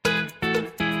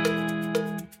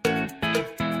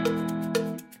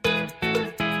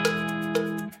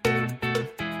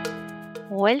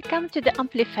Welcome to the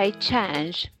Amplify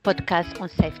Change podcast on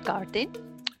safeguarding.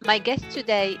 My guest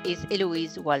today is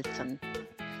Eloise Walton.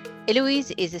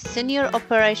 Eloise is a Senior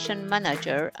Operation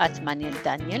Manager at Manuel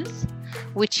Daniels,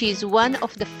 which is one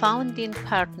of the founding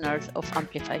partners of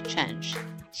Amplify Change.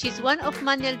 She's one of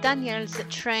Manuel Daniels'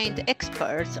 trained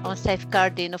experts on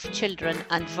safeguarding of children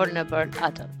and vulnerable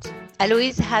adults.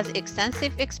 Eloise has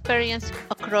extensive experience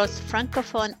across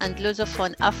Francophone and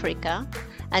Lusophone Africa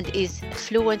and is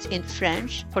fluent in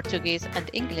French, Portuguese, and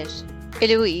English.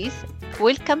 Eloise,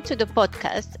 welcome to the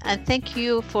podcast and thank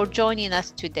you for joining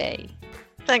us today.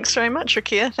 Thanks very much,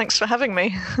 Rukia. Thanks for having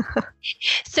me.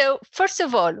 So, first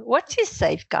of all, what is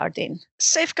safeguarding?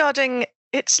 Safeguarding,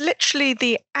 it's literally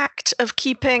the act of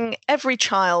keeping every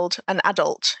child and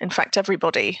adult, in fact,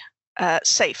 everybody,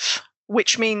 safe,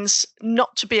 which means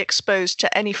not to be exposed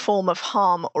to any form of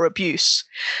harm or abuse.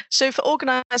 So for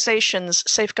organizations,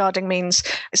 safeguarding means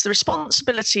it's the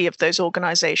responsibility of those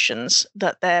organizations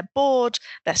that their board,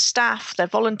 their staff, their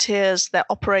volunteers, their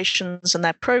operations, and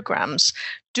their programs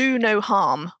do no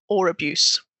harm or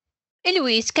abuse.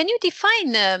 Eloise, can you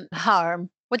define harm?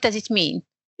 What does it mean?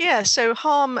 Yeah, so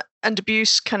harm and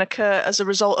abuse can occur as a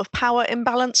result of power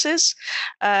imbalances,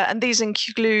 and these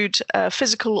include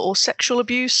physical or sexual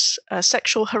abuse,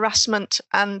 sexual harassment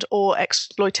and or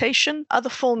exploitation, other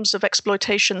forms of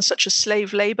exploitation such as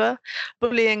slave labor,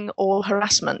 bullying or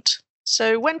harassment.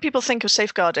 So when people think of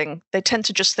safeguarding, they tend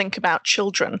to just think about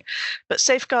children, but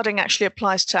safeguarding actually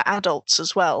applies to adults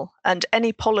as well, and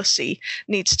any policy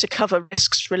needs to cover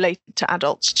risks related to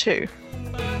adults too.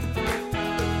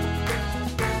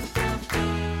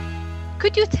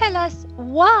 Could you tell us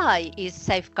why is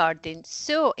safeguarding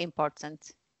so important?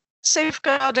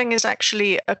 Safeguarding is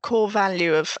actually a core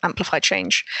value of Amplify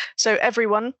Change. So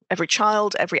everyone, every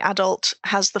child, every adult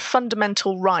has the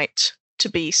fundamental right to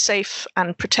be safe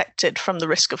and protected from the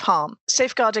risk of harm.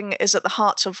 Safeguarding is at the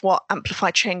heart of what Amplify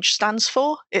Change stands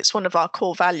for. It's one of our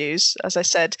core values, as I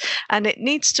said, and it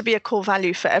needs to be a core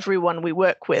value for everyone we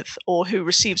work with or who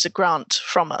receives a grant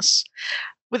from us.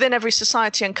 Within every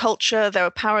society and culture, there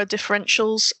are power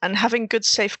differentials, and having good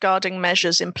safeguarding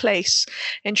measures in place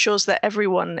ensures that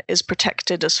everyone is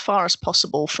protected as far as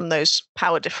possible from those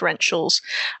power differentials,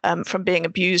 from being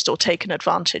abused or taken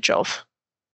advantage of.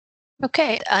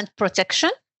 Okay, and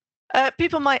protection?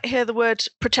 People might hear the word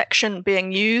protection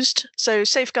being used. So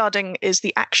safeguarding is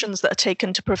the actions that are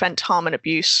taken to prevent harm and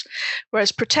abuse,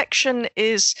 whereas protection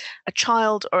is a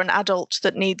child or an adult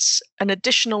that needs an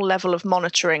additional level of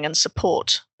monitoring and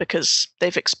support because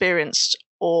they've experienced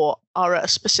or are at a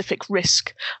specific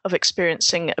risk of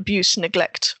experiencing abuse,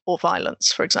 neglect, or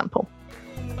violence, for example.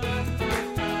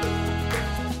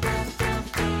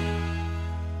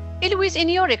 Eloise, in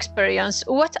your experience,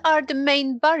 what are the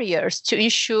main barriers to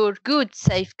ensure good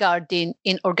safeguarding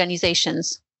in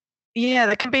organizations? Yeah,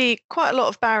 there can be quite a lot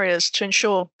of barriers to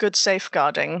ensure good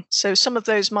safeguarding. So some of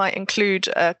those might include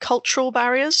cultural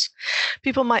barriers.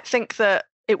 People might think that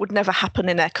it would never happen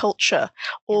in their culture,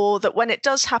 or that when it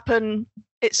does happen,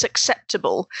 it's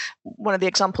acceptable. One of the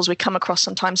examples we come across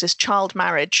sometimes is child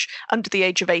marriage under the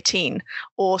age of 18,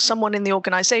 or someone in the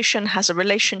organization has a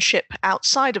relationship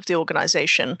outside of the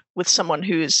organization with someone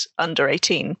who's under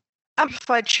 18.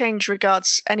 Amplified Change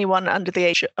regards anyone under the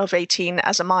age of 18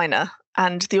 as a minor,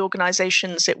 and the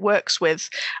organizations it works with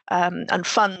and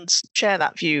funds share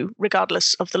that view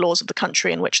regardless of the laws of the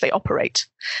country in which they operate.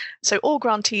 So all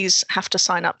grantees have to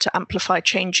sign up to Amplify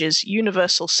Change's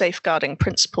universal safeguarding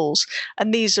principles,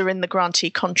 and these are in the grantee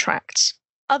contracts.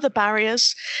 Other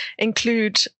barriers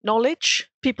include knowledge.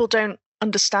 People don't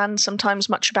understand sometimes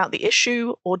much about the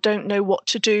issue or don't know what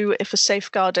to do if a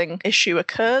safeguarding issue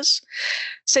occurs.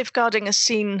 Safeguarding is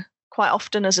seen quite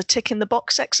often as a tick in the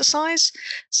box exercise.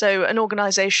 So an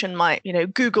organization might,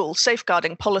 Google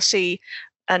safeguarding policy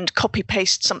and copy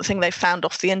paste something they found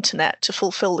off the internet to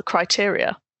fulfill the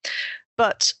criteria.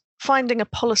 But finding a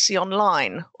policy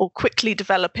online or quickly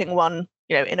developing one,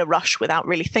 in a rush without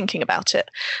really thinking about it,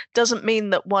 doesn't mean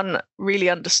that one really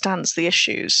understands the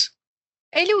issues.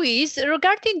 Eloise,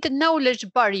 regarding the knowledge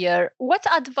barrier, what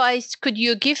advice could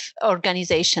you give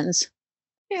organizations?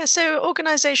 Yeah, so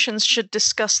organizations should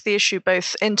discuss the issue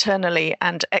both internally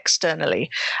and externally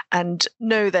and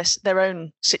know their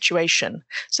own situation.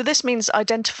 So this means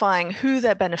identifying who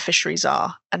their beneficiaries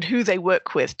are and who they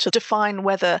work with to define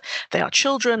whether they are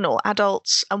children or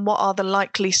adults and what are the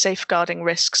likely safeguarding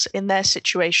risks in their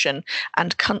situation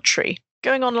and country.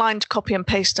 Going online to copy and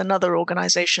paste another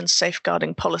organization's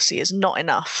safeguarding policy is not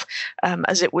enough,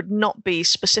 as it would not be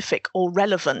specific or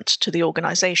relevant to the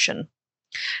organization.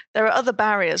 There are other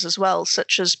barriers as well,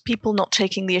 such as people not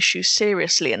taking the issue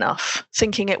seriously enough,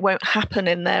 thinking it won't happen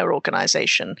in their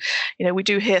organisation. We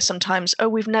do hear sometimes, oh,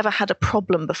 we've never had a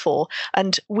problem before,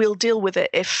 and we'll deal with it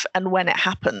if and when it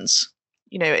happens.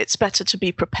 It's better to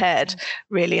be prepared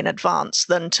really in advance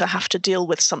than to have to deal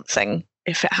with something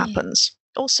if it happens.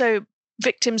 Also,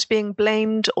 victims being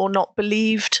blamed or not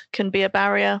believed can be a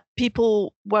barrier.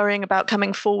 People worrying about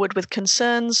coming forward with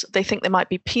concerns. They think they might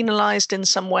be penalised in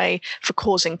some way for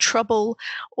causing trouble,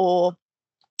 or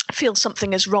feel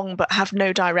something is wrong but have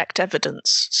no direct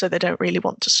evidence, so they don't really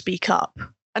want to speak up.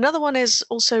 Another one is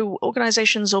also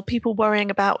organisations or people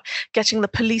worrying about getting the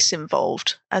police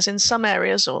involved, as in some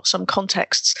areas or some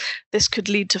contexts, this could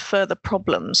lead to further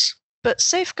problems. But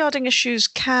safeguarding issues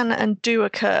can and do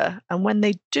occur, and when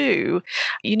they do,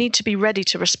 you need to be ready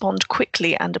to respond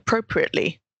quickly and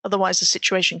appropriately. Otherwise, the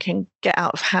situation can get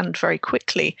out of hand very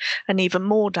quickly and even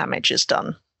more damage is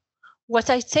done. What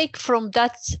I take from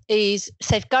that is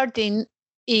safeguarding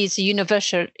is a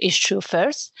universal issue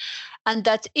first, and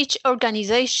that each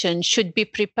organization should be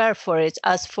prepared for it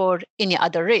as for any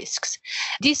other risks.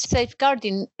 This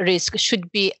safeguarding risk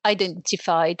should be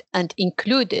identified and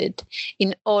included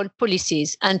in all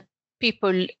policies, and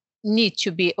people need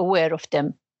to be aware of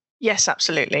them. Yes,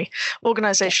 absolutely.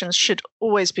 Organizations should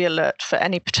always be alert for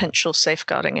any potential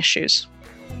safeguarding issues.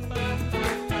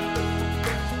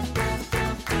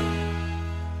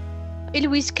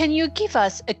 Eloise, can you give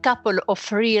us a couple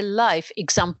of real-life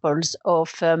examples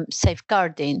of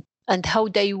safeguarding and how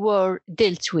they were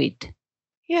dealt with?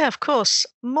 Yeah, of course.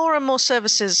 More and more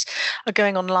services are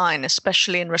going online,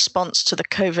 especially in response to the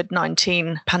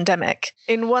COVID-19 pandemic.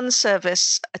 In one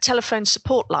service, a telephone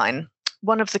support line,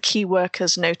 one of the key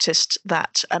workers noticed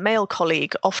that a male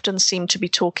colleague often seemed to be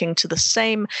talking to the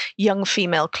same young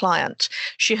female client.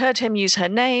 She heard him use her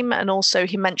name, and also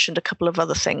he mentioned a couple of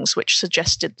other things which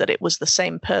suggested that it was the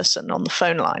same person on the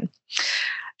phone line.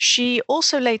 She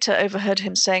also later overheard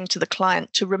him saying to the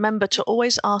client to remember to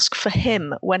always ask for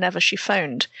him whenever she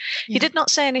phoned. He did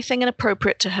not say anything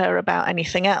inappropriate to her about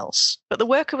anything else, but the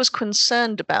worker was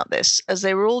concerned about this, as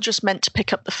they were all just meant to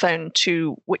pick up the phone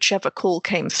to whichever call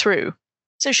came through.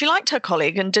 So she liked her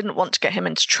colleague and didn't want to get him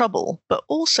into trouble, but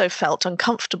also felt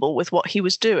uncomfortable with what he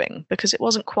was doing because it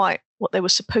wasn't quite what they were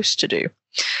supposed to do.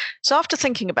 So after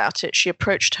thinking about it, she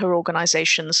approached her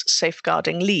organization's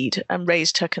safeguarding lead and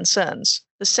raised her concerns.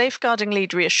 The safeguarding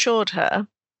lead reassured her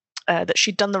that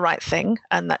she'd done the right thing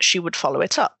and that she would follow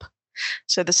it up.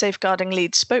 So the safeguarding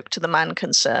lead spoke to the man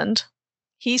concerned.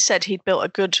 He said he'd built a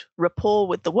good rapport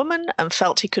with the woman and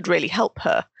felt he could really help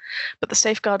her. But the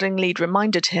safeguarding lead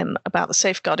reminded him about the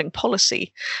safeguarding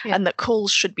policy and that calls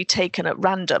should be taken at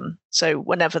random. So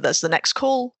whenever there's the next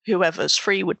call, whoever's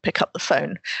free would pick up the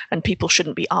phone, and people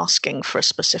shouldn't be asking for a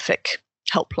specific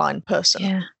helpline person.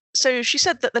 Yeah. So she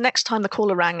said that the next time the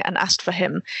caller rang and asked for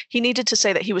him, he needed to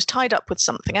say that he was tied up with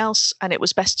something else and it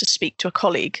was best to speak to a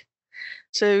colleague.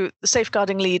 So the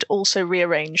safeguarding lead also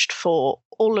rearranged for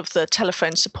all of the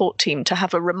telephone support team to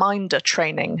have a reminder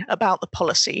training about the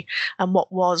policy and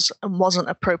what was and wasn't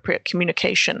appropriate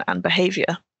communication and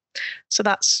behavior. So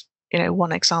that's,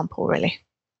 one example, really.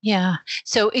 Yeah.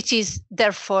 So it is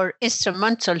therefore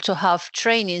instrumental to have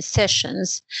training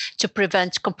sessions to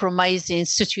prevent compromising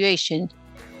situation.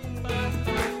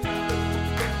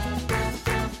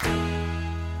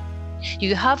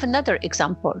 You have another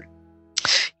example.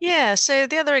 Yeah, so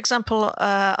the other example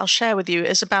I'll share with you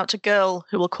is about a girl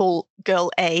who we'll call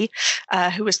Girl A,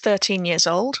 who was 13 years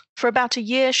old. For about a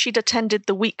year, she'd attended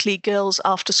the weekly Girls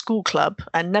After School Club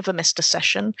and never missed a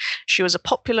session. She was a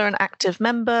popular and active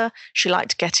member. She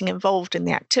liked getting involved in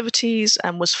the activities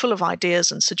and was full of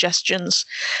ideas and suggestions.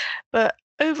 But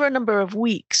over a number of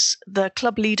weeks, the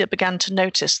club leader began to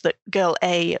notice that Girl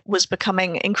A was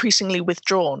becoming increasingly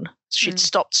withdrawn. She'd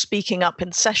stopped speaking up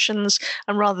in sessions,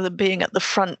 and rather than being at the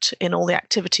front in all the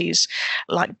activities,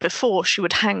 like before, she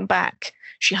would hang back.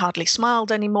 She hardly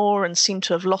smiled anymore and seemed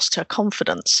to have lost her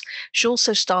confidence. She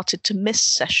also started to miss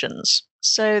sessions.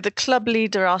 So the club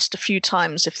leader asked a few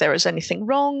times if there was anything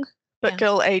wrong, but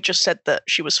Girl A just said that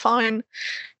she was fine.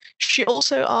 She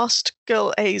also asked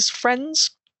Girl A's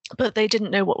friends, but they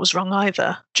didn't know what was wrong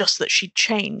either, just that she'd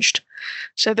changed.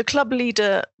 So the club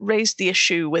leader raised the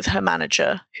issue with her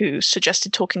manager, who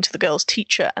suggested talking to the girl's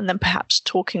teacher and then perhaps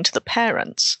talking to the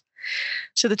parents.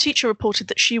 So the teacher reported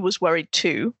that she was worried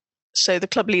too. So the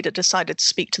club leader decided to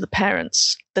speak to the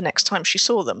parents the next time she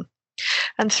saw them.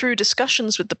 And through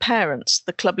discussions with the parents,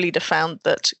 the club leader found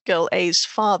that Girl A's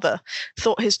father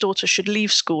thought his daughter should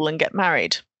leave school and get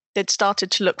married. They'd started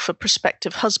to look for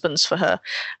prospective husbands for her,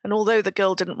 and although the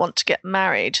girl didn't want to get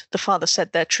married, the father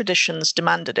said their traditions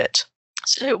demanded it.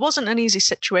 So it wasn't an easy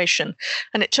situation,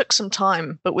 and it took some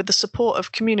time, but with the support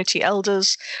of community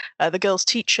elders, the girl's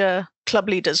teacher, club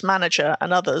leader's manager,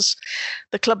 and others,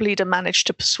 the club leader managed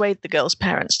to persuade the girl's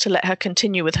parents to let her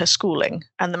continue with her schooling,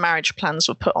 and the marriage plans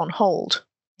were put on hold.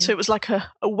 So it was like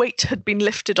a weight had been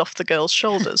lifted off the girl's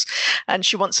shoulders, and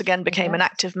she once again became an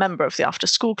active member of the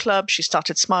after-school club. She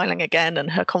started smiling again, and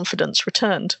her confidence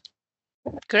returned.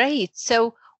 Great.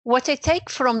 So what I take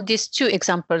from these two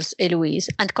examples, Eloise,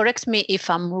 and correct me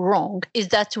if I'm wrong, is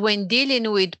that when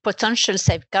dealing with potential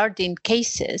safeguarding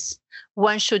cases,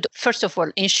 one should, first of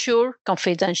all, ensure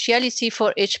confidentiality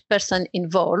for each person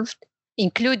involved,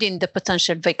 including the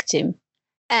potential victim,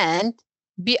 and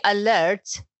be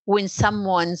alert when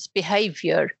someone's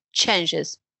behavior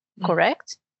changes,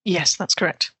 correct? Yes, that's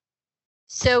correct.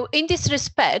 So in this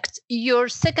respect, your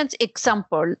second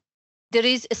example, there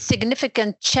is a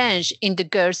significant change in the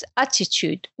girl's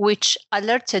attitude, which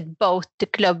alerted both the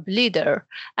club leader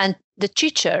and the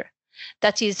teacher.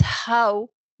 That is how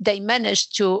they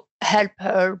managed to help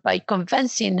her by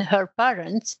convincing her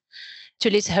parents to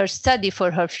let her study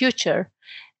for her future.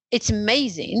 It's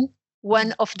amazing.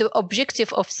 One of the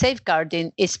objectives of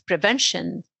safeguarding is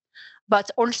prevention,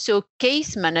 but also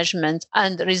case management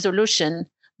and resolution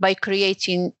by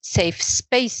creating safe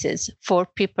spaces for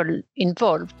people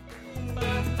involved.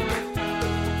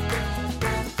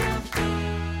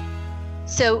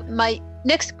 So my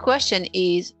next question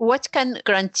is, what can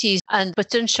grantees and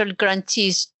potential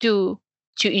grantees do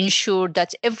to ensure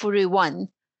that everyone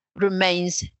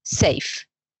remains safe?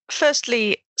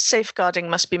 Firstly, safeguarding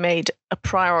must be made a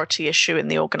priority issue in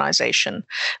the organisation.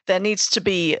 There needs to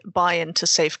be buy-in to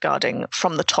safeguarding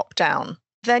from the top down.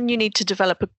 Then you need to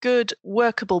develop a good,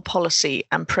 workable policy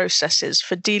and processes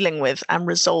for dealing with and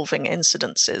resolving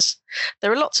incidences.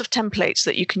 There are lots of templates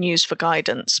that you can use for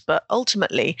guidance, but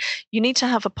ultimately, you need to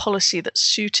have a policy that's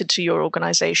suited to your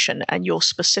organisation and your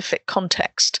specific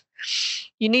context.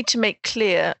 You need to make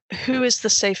clear who is the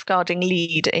safeguarding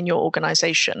lead in your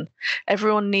organisation.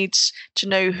 Everyone needs to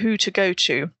know who to go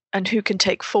to and who can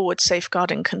take forward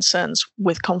safeguarding concerns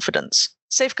with confidence.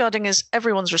 Safeguarding is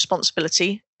everyone's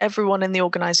responsibility. Everyone in the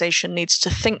organisation needs to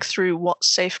think through what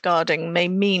safeguarding may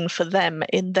mean for them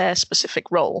in their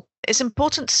specific role. It's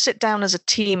important to sit down as a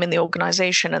team in the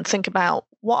organisation and think about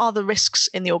what are the risks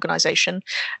in the organisation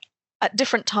at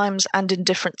different times and in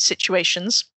different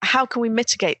situations. How can we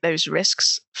mitigate those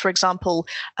risks? For example,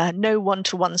 no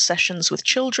one-to-one sessions with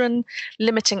children,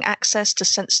 limiting access to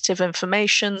sensitive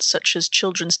information such as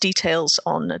children's details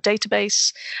on a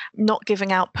database, not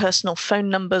giving out personal phone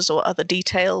numbers or other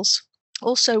details.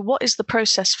 Also, what is the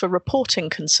process for reporting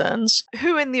concerns?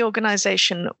 Who in the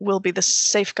organisation will be the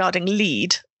safeguarding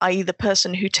lead, i.e. the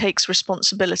person who takes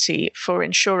responsibility for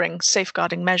ensuring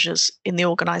safeguarding measures in the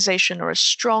organisation are as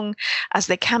strong as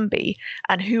they can be,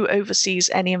 and who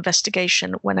oversees any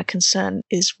investigation when a concern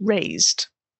is raised?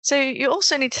 So you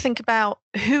also need to think about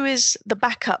who is the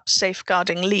backup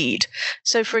safeguarding lead.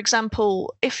 So for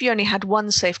example, if you only had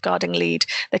one safeguarding lead,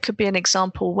 there could be an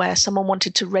example where someone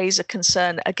wanted to raise a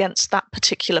concern against that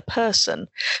particular person.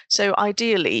 So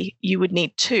ideally, you would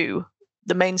need two,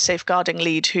 the main safeguarding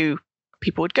lead who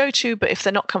people would go to, but if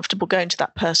they're not comfortable going to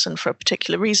that person for a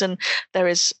particular reason, there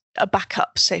is a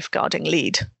backup safeguarding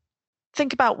lead.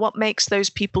 Think about what makes those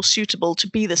people suitable to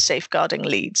be the safeguarding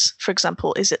leads. For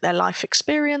example, is it their life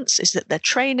experience? Is it their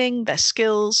training, their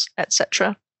skills,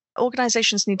 etc.?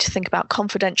 Organizations need to think about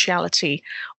confidentiality.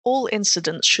 All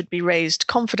incidents should be raised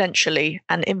confidentially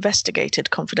and investigated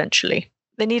confidentially.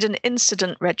 They need an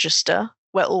incident register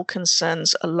where all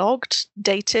concerns are logged,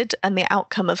 dated, and the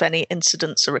outcome of any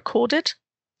incidents are recorded.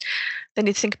 They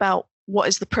need to think about what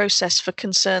is the process for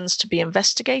concerns to be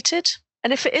investigated.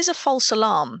 And if it is a false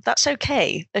alarm, that's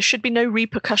okay. There should be no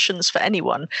repercussions for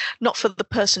anyone, not for the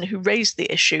person who raised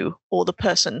the issue or the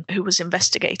person who was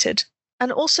investigated.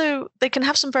 And also, they can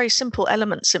have some very simple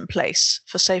elements in place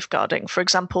for safeguarding. For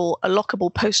example, a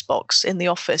lockable postbox in the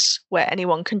office where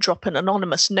anyone can drop an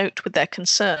anonymous note with their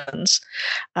concerns,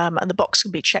 and the box can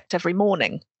be checked every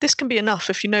morning. This can be enough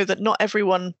if you know that not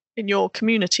everyone in your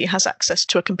community has access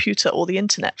to a computer or the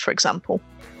internet, for example.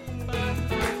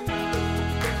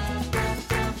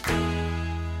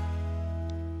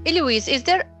 Eloise, is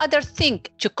there other thing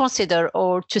to consider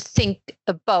or to think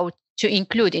about to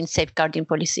include in safeguarding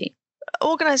policy?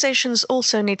 Organizations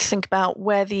also need to think about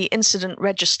where the incident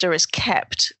register is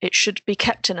kept. It should be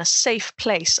kept in a safe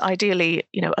place, ideally,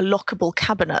 a lockable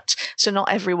cabinet, so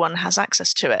not everyone has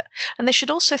access to it. And they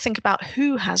should also think about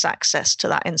who has access to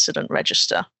that incident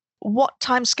register. What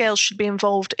timescales should be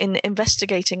involved in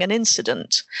investigating an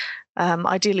incident?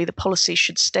 Ideally, the policy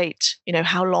should state,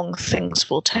 how long things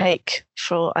will take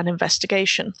for an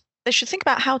investigation. They should think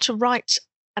about how to write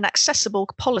an accessible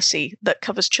policy that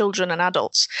covers children and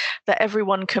adults that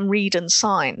everyone can read and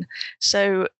sign.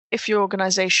 So if your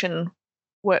organization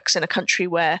works in a country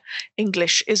where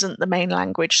English isn't the main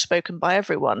language spoken by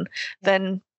everyone,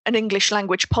 then an English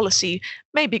language policy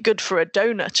may be good for a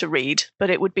donor to read, but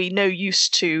it would be no use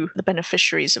to the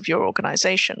beneficiaries of your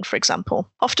organization, for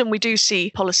example. Often we do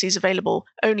see policies available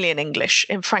only in English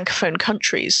in Francophone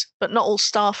countries, but not all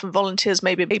staff and volunteers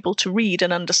may be able to read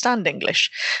and understand English.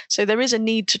 So there is a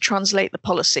need to translate the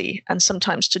policy and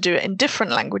sometimes to do it in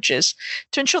different languages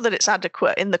to ensure that it's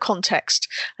adequate in the context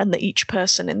and that each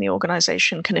person in the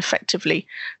organization can effectively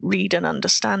read and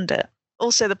understand it.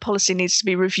 Also, the policy needs to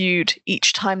be reviewed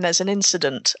each time there's an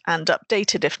incident and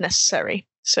updated if necessary.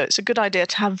 So it's a good idea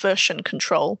to have version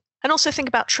control. And also think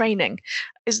about training.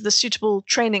 Is the suitable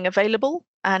training available?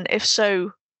 And if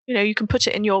so, you can put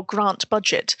it in your grant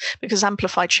budget because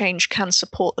Amplify Change can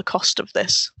support the cost of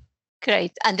this.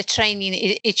 Great. And the training,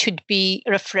 it should be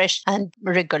refreshed and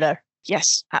regular.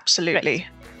 Yes, absolutely. Great.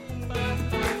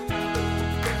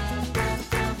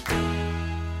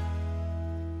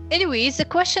 Eloise, the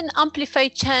question Amplify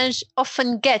Change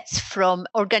often gets from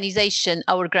organization,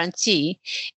 our grantee,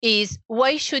 is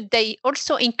why should they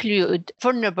also include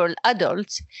vulnerable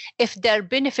adults if their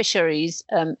beneficiaries,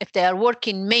 if they are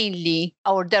working mainly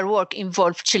or their work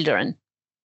involves children?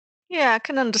 Yeah, I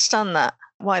can understand that,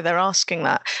 why they're asking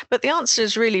that. But the answer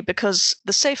is really because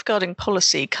the safeguarding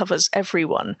policy covers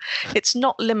everyone. It's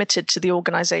not limited to the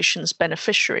organization's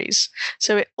beneficiaries.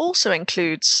 So it also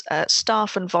includes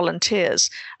staff and volunteers.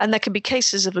 And there can be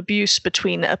cases of abuse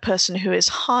between a person who is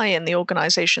high in the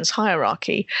organization's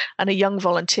hierarchy and a young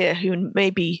volunteer who may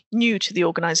be new to the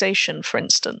organization, for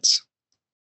instance.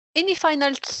 Any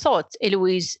final thoughts,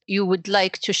 Eloise, you would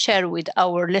like to share with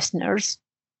our listeners?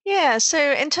 Yeah,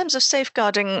 so in terms of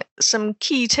safeguarding, some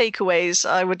key takeaways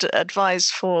I would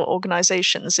advise for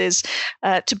organizations is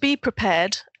to be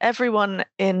prepared. Everyone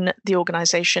in the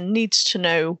organization needs to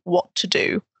know what to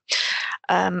do.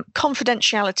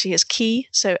 Confidentiality is key,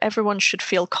 so everyone should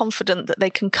feel confident that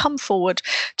they can come forward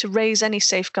to raise any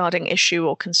safeguarding issue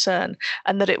or concern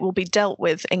and that it will be dealt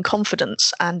with in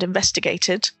confidence and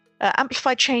investigated.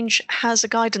 Amplify Change has a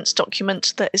guidance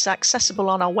document that is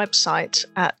accessible on our website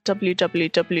at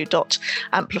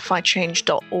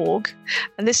www.amplifychange.org.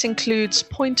 And this includes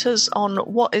pointers on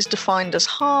what is defined as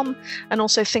harm and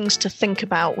also things to think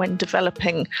about when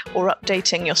developing or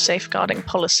updating your safeguarding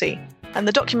policy. And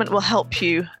the document will help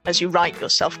you as you write your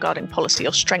safeguarding policy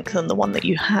or strengthen the one that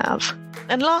you have.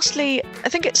 And lastly, I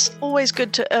think it's always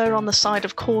good to err on the side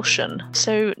of caution.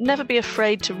 So never be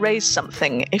afraid to raise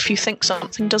something if you think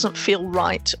something doesn't feel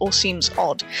right or seems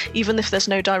odd, even if there's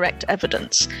no direct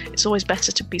evidence. It's always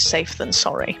better to be safe than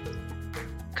sorry.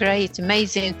 Great,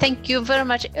 amazing. Thank you very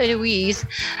much, Eloise,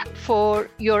 for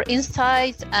your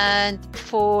insights and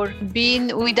for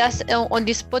being with us on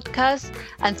this podcast.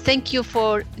 And thank you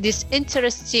for this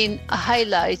interesting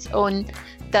highlights on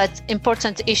that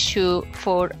important issue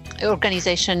for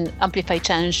organization Amplify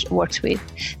Change works with.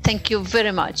 Thank you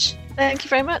very much. Thank you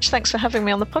very much. Thanks for having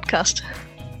me on the podcast.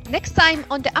 Next time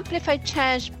on the Amplify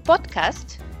Change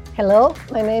podcast. Hello,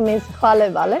 my name is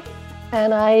Hale Vale,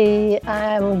 and I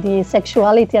am the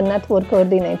Sexuality and Network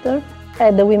Coordinator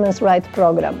at the Women's Rights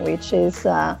Program, which is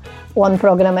one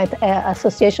program at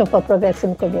Association for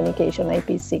Progressive Communication,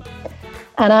 APC.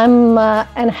 And I'm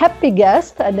a happy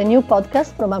guest at the new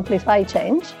podcast from Amplify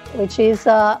Change, which is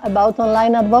about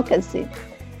online advocacy.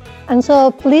 And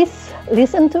so please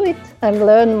listen to it and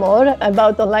learn more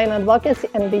about online advocacy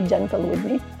and be gentle with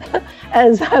me,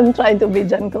 as I'm trying to be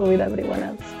gentle with everyone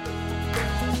else.